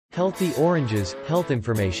Healthy oranges, health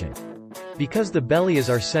information. Because the belly is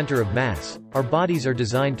our center of mass, our bodies are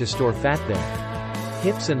designed to store fat there.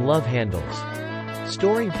 Hips and love handles.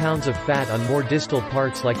 Storing pounds of fat on more distal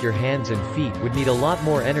parts like your hands and feet would need a lot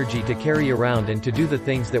more energy to carry around and to do the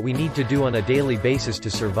things that we need to do on a daily basis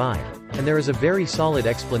to survive, and there is a very solid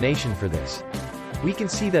explanation for this. We can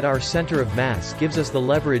see that our center of mass gives us the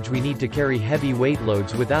leverage we need to carry heavy weight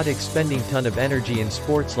loads without expending ton of energy in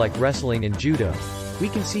sports like wrestling and judo. We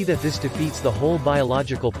can see that this defeats the whole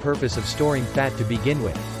biological purpose of storing fat to begin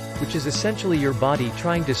with, which is essentially your body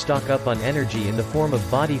trying to stock up on energy in the form of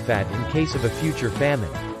body fat in case of a future famine,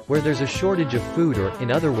 where there's a shortage of food or, in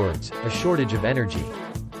other words, a shortage of energy.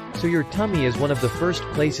 So your tummy is one of the first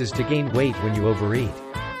places to gain weight when you overeat.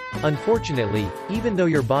 Unfortunately, even though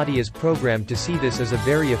your body is programmed to see this as a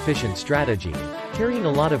very efficient strategy, carrying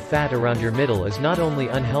a lot of fat around your middle is not only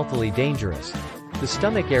unhealthily dangerous. The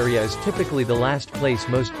stomach area is typically the last place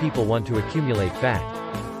most people want to accumulate fat.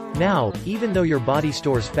 Now, even though your body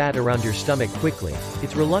stores fat around your stomach quickly,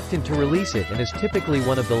 it's reluctant to release it and is typically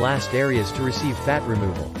one of the last areas to receive fat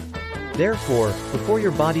removal. Therefore, before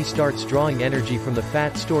your body starts drawing energy from the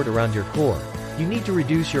fat stored around your core, you need to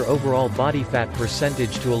reduce your overall body fat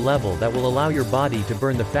percentage to a level that will allow your body to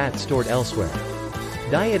burn the fat stored elsewhere.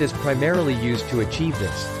 Diet is primarily used to achieve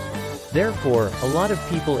this. Therefore, a lot of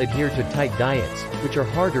people adhere to tight diets, which are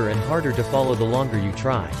harder and harder to follow the longer you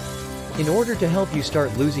try. In order to help you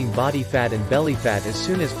start losing body fat and belly fat as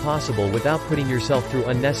soon as possible without putting yourself through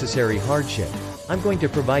unnecessary hardship, I'm going to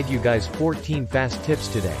provide you guys 14 fast tips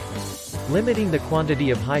today. Limiting the quantity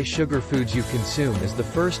of high sugar foods you consume is the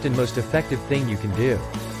first and most effective thing you can do.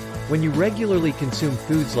 When you regularly consume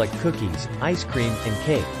foods like cookies, ice cream, and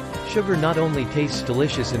cake, sugar not only tastes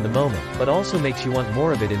delicious in the moment, but also makes you want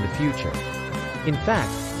more of it in the future. In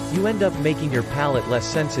fact, you end up making your palate less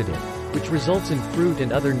sensitive, which results in fruit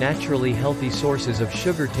and other naturally healthy sources of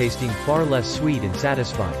sugar tasting far less sweet and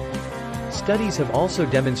satisfying. Studies have also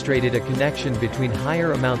demonstrated a connection between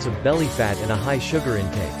higher amounts of belly fat and a high sugar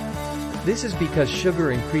intake. This is because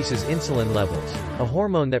sugar increases insulin levels, a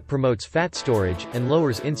hormone that promotes fat storage and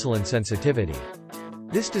lowers insulin sensitivity.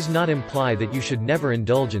 This does not imply that you should never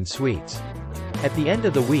indulge in sweets. At the end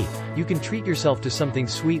of the week, you can treat yourself to something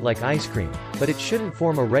sweet like ice cream, but it shouldn't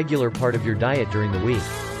form a regular part of your diet during the week.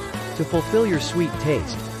 To fulfill your sweet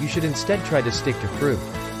taste, you should instead try to stick to fruit.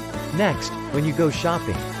 Next, when you go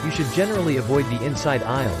shopping, you should generally avoid the inside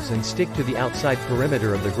aisles and stick to the outside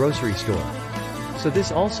perimeter of the grocery store. So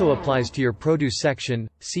this also applies to your produce section,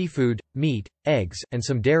 seafood, meat, eggs, and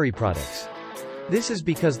some dairy products. This is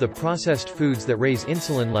because the processed foods that raise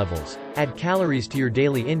insulin levels, add calories to your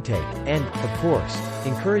daily intake, and, of course,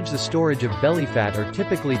 encourage the storage of belly fat are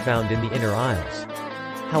typically found in the inner aisles.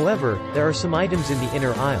 However, there are some items in the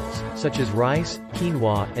inner aisles, such as rice,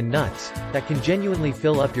 quinoa, and nuts, that can genuinely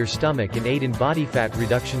fill up your stomach and aid in body fat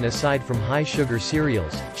reduction aside from high-sugar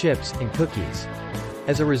cereals, chips, and cookies.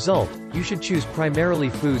 As a result, you should choose primarily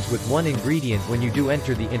foods with one ingredient when you do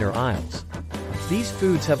enter the inner aisles. These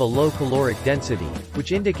foods have a low caloric density,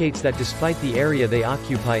 which indicates that despite the area they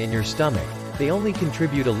occupy in your stomach, they only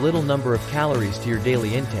contribute a little number of calories to your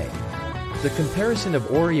daily intake. The comparison of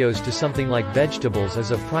Oreos to something like vegetables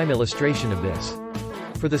is a prime illustration of this.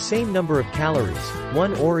 For the same number of calories,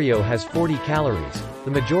 one Oreo has 40 calories,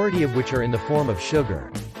 the majority of which are in the form of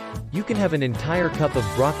sugar. You can have an entire cup of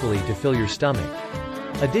broccoli to fill your stomach.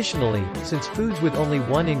 Additionally, since foods with only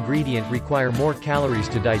one ingredient require more calories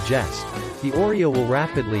to digest, the Oreo will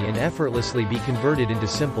rapidly and effortlessly be converted into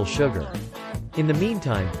simple sugar. In the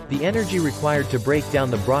meantime, the energy required to break down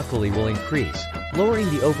the broccoli will increase, lowering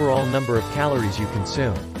the overall number of calories you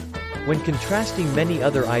consume. When contrasting many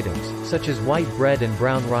other items, such as white bread and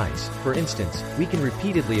brown rice, for instance, we can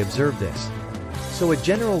repeatedly observe this. So a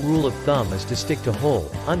general rule of thumb is to stick to whole,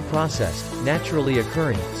 unprocessed, naturally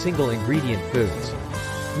occurring, single-ingredient foods.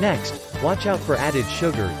 Next, watch out for added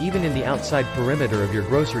sugar even in the outside perimeter of your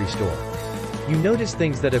grocery store. You notice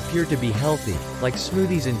things that appear to be healthy, like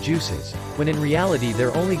smoothies and juices, when in reality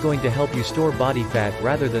they're only going to help you store body fat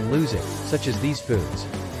rather than lose it, such as these foods.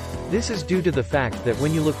 This is due to the fact that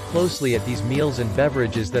when you look closely at these meals and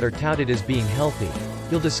beverages that are touted as being healthy,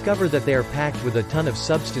 you'll discover that they are packed with a ton of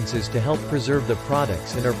substances to help preserve the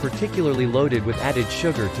products and are particularly loaded with added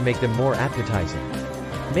sugar to make them more appetizing.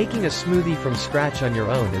 Making a smoothie from scratch on your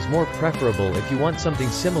own is more preferable if you want something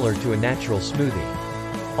similar to a natural smoothie.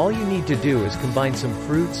 All you need to do is combine some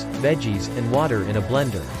fruits, veggies, and water in a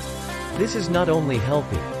blender. This is not only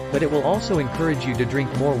healthy, but it will also encourage you to drink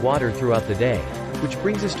more water throughout the day, which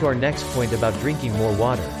brings us to our next point about drinking more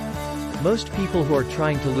water. Most people who are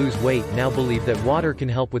trying to lose weight now believe that water can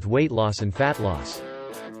help with weight loss and fat loss.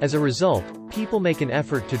 As a result, people make an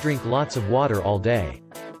effort to drink lots of water all day.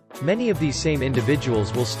 Many of these same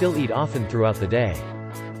individuals will still eat often throughout the day.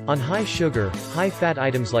 On high sugar, high fat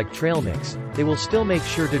items like trail mix, they will still make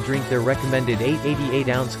sure to drink their recommended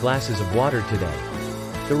 888-ounce glasses of water today.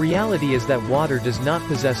 The reality is that water does not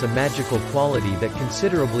possess a magical quality that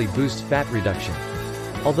considerably boosts fat reduction.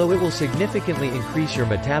 Although it will significantly increase your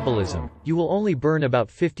metabolism, you will only burn about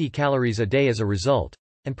 50 calories a day as a result,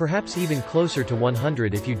 and perhaps even closer to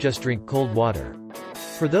 100 if you just drink cold water.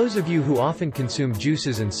 For those of you who often consume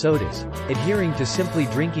juices and sodas, adhering to simply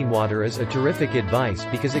drinking water is a terrific advice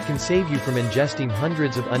because it can save you from ingesting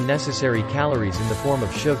hundreds of unnecessary calories in the form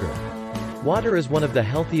of sugar. Water is one of the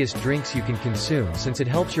healthiest drinks you can consume since it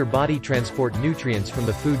helps your body transport nutrients from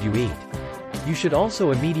the food you eat. You should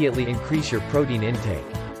also immediately increase your protein intake.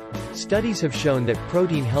 Studies have shown that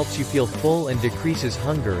protein helps you feel full and decreases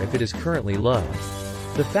hunger if it is currently low.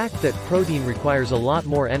 The fact that protein requires a lot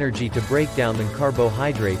more energy to break down than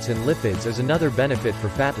carbohydrates and lipids is another benefit for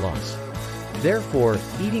fat loss. Therefore,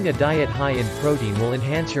 eating a diet high in protein will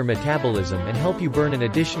enhance your metabolism and help you burn an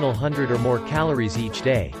additional 100 or more calories each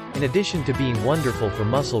day, in addition to being wonderful for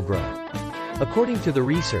muscle growth. According to the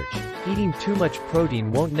research, eating too much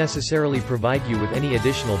protein won't necessarily provide you with any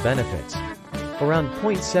additional benefits. Around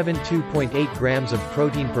 0.7 to 0.8 grams of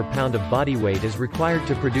protein per pound of body weight is required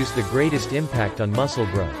to produce the greatest impact on muscle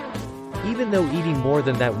growth. Even though eating more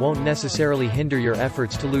than that won't necessarily hinder your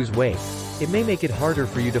efforts to lose weight, it may make it harder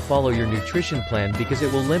for you to follow your nutrition plan because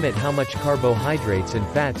it will limit how much carbohydrates and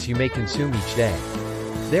fats you may consume each day.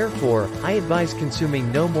 Therefore, I advise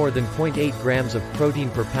consuming no more than 0.8 grams of protein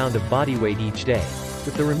per pound of body weight each day,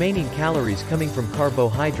 with the remaining calories coming from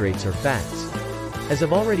carbohydrates or fats. As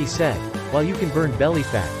I've already said, while you can burn belly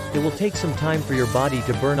fat, it will take some time for your body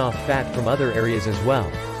to burn off fat from other areas as well,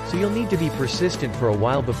 so you'll need to be persistent for a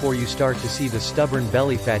while before you start to see the stubborn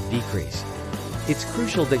belly fat decrease. It's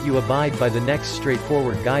crucial that you abide by the next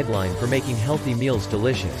straightforward guideline for making healthy meals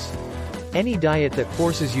delicious. Any diet that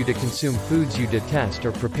forces you to consume foods you detest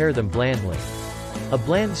or prepare them blandly. A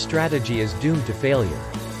bland strategy is doomed to failure.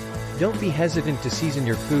 Don't be hesitant to season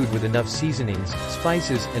your food with enough seasonings,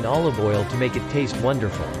 spices, and olive oil to make it taste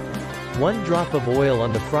wonderful. One drop of oil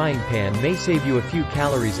on the frying pan may save you a few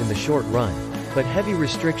calories in the short run, but heavy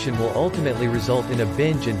restriction will ultimately result in a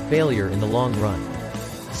binge and failure in the long run.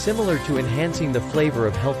 Similar to enhancing the flavor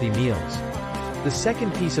of healthy meals. The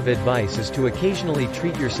second piece of advice is to occasionally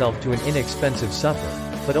treat yourself to an inexpensive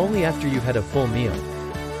supper, but only after you've had a full meal.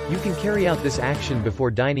 You can carry out this action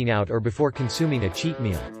before dining out or before consuming a cheat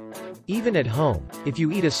meal. Even at home, if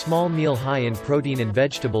you eat a small meal high in protein and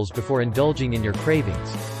vegetables before indulging in your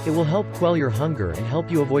cravings, it will help quell your hunger and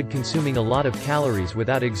help you avoid consuming a lot of calories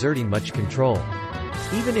without exerting much control.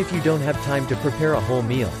 Even if you don't have time to prepare a whole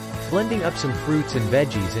meal, blending up some fruits and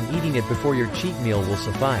veggies and eating it before your cheat meal will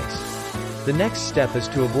suffice. The next step is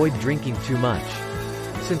to avoid drinking too much.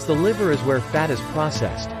 Since the liver is where fat is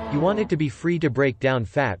processed, you want it to be free to break down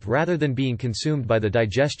fat rather than being consumed by the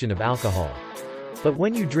digestion of alcohol. But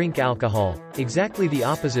when you drink alcohol, exactly the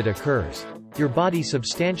opposite occurs. Your body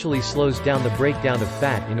substantially slows down the breakdown of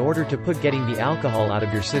fat in order to put getting the alcohol out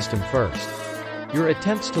of your system first. Your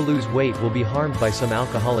attempts to lose weight will be harmed by some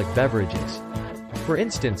alcoholic beverages. For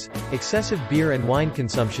instance, excessive beer and wine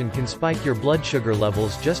consumption can spike your blood sugar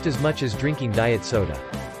levels just as much as drinking diet soda.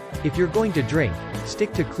 If you're going to drink,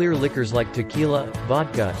 stick to clear liquors like tequila,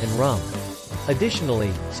 vodka, and rum.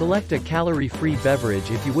 Additionally, select a calorie-free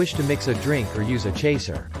beverage if you wish to mix a drink or use a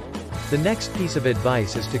chaser. The next piece of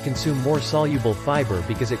advice is to consume more soluble fiber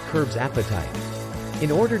because it curbs appetite.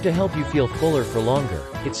 In order to help you feel fuller for longer,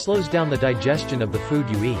 it slows down the digestion of the food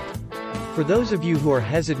you eat. For those of you who are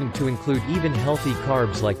hesitant to include even healthy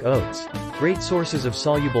carbs like oats, great sources of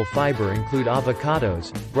soluble fiber include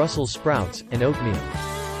avocados, Brussels sprouts, and oatmeal.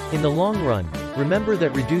 In the long run, remember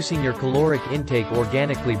that reducing your caloric intake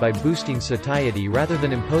organically by boosting satiety rather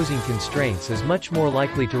than imposing constraints is much more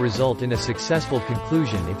likely to result in a successful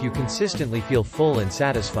conclusion if you consistently feel full and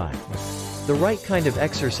satisfied. The right kind of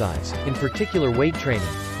exercise, in particular weight training,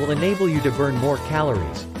 will enable you to burn more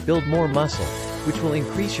calories, build more muscle, which will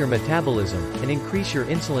increase your metabolism, and increase your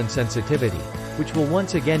insulin sensitivity, which will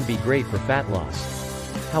once again be great for fat loss.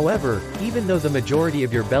 However, even though the majority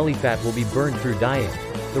of your belly fat will be burned through diet,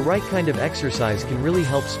 the right kind of exercise can really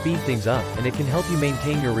help speed things up and it can help you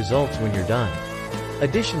maintain your results when you're done.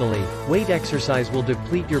 Additionally, weight exercise will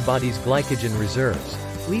deplete your body's glycogen reserves,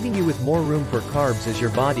 leaving you with more room for carbs as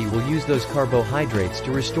your body will use those carbohydrates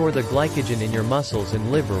to restore the glycogen in your muscles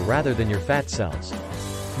and liver rather than your fat cells.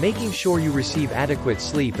 Making sure you receive adequate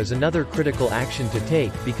sleep is another critical action to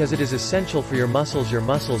take because it is essential for your muscles. Your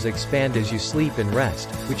muscles expand as you sleep and rest,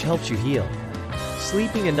 which helps you heal.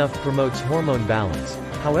 Sleeping enough promotes hormone balance.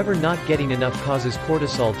 However, not getting enough causes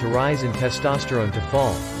cortisol to rise and testosterone to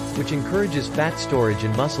fall, which encourages fat storage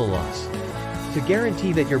and muscle loss. To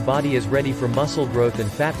guarantee that your body is ready for muscle growth and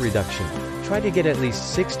fat reduction, try to get at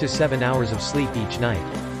least 6 to 7 hours of sleep each night.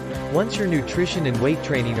 Once your nutrition and weight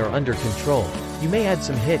training are under control, you may add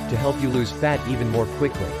some HIIT to help you lose fat even more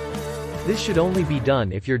quickly. This should only be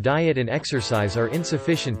done if your diet and exercise are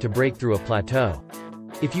insufficient to break through a plateau.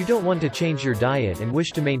 If you don't want to change your diet and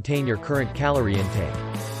wish to maintain your current calorie intake,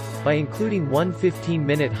 by including one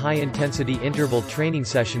 15-minute high-intensity interval training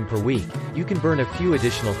session per week, you can burn a few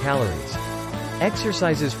additional calories.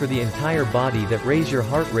 Exercises for the entire body that raise your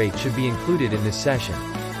heart rate should be included in this session,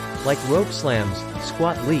 like rope slams,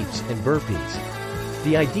 squat leaps, and burpees.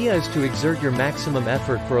 The idea is to exert your maximum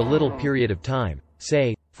effort for a little period of time,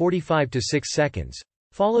 say, 45 to 6 seconds,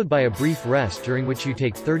 followed by a brief rest during which you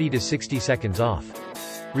take 30 to 60 seconds off.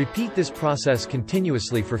 Repeat this process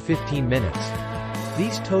continuously for 15 minutes.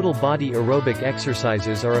 These total body aerobic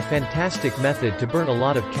exercises are a fantastic method to burn a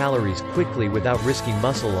lot of calories quickly without risking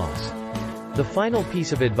muscle loss. The final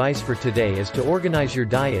piece of advice for today is to organize your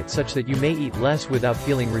diet such that you may eat less without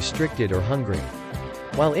feeling restricted or hungry.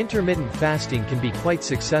 While intermittent fasting can be quite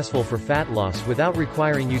successful for fat loss without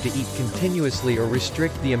requiring you to eat continuously or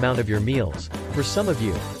restrict the amount of your meals, for some of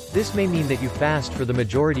you, this may mean that you fast for the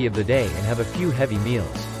majority of the day and have a few heavy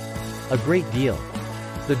meals. A great deal.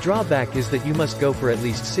 The drawback is that you must go for at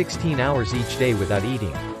least 16 hours each day without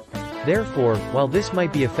eating. Therefore, while this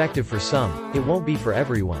might be effective for some, it won't be for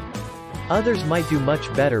everyone. Others might do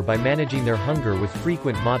much better by managing their hunger with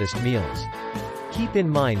frequent modest meals. Keep in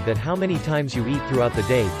mind that how many times you eat throughout the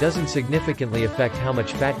day doesn't significantly affect how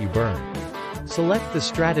much fat you burn. Select the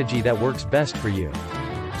strategy that works best for you.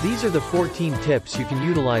 These are the 14 tips you can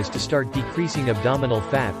utilize to start decreasing abdominal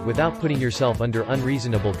fat without putting yourself under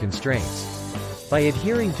unreasonable constraints. By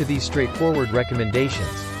adhering to these straightforward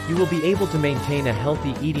recommendations, you will be able to maintain a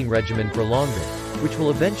healthy eating regimen for longer, which will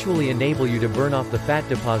eventually enable you to burn off the fat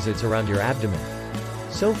deposits around your abdomen.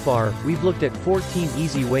 So far, we've looked at 14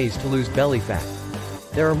 easy ways to lose belly fat.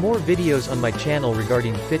 There are more videos on my channel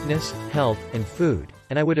regarding fitness, health, and food,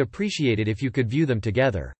 and I would appreciate it if you could view them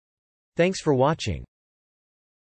together. Thanks for watching.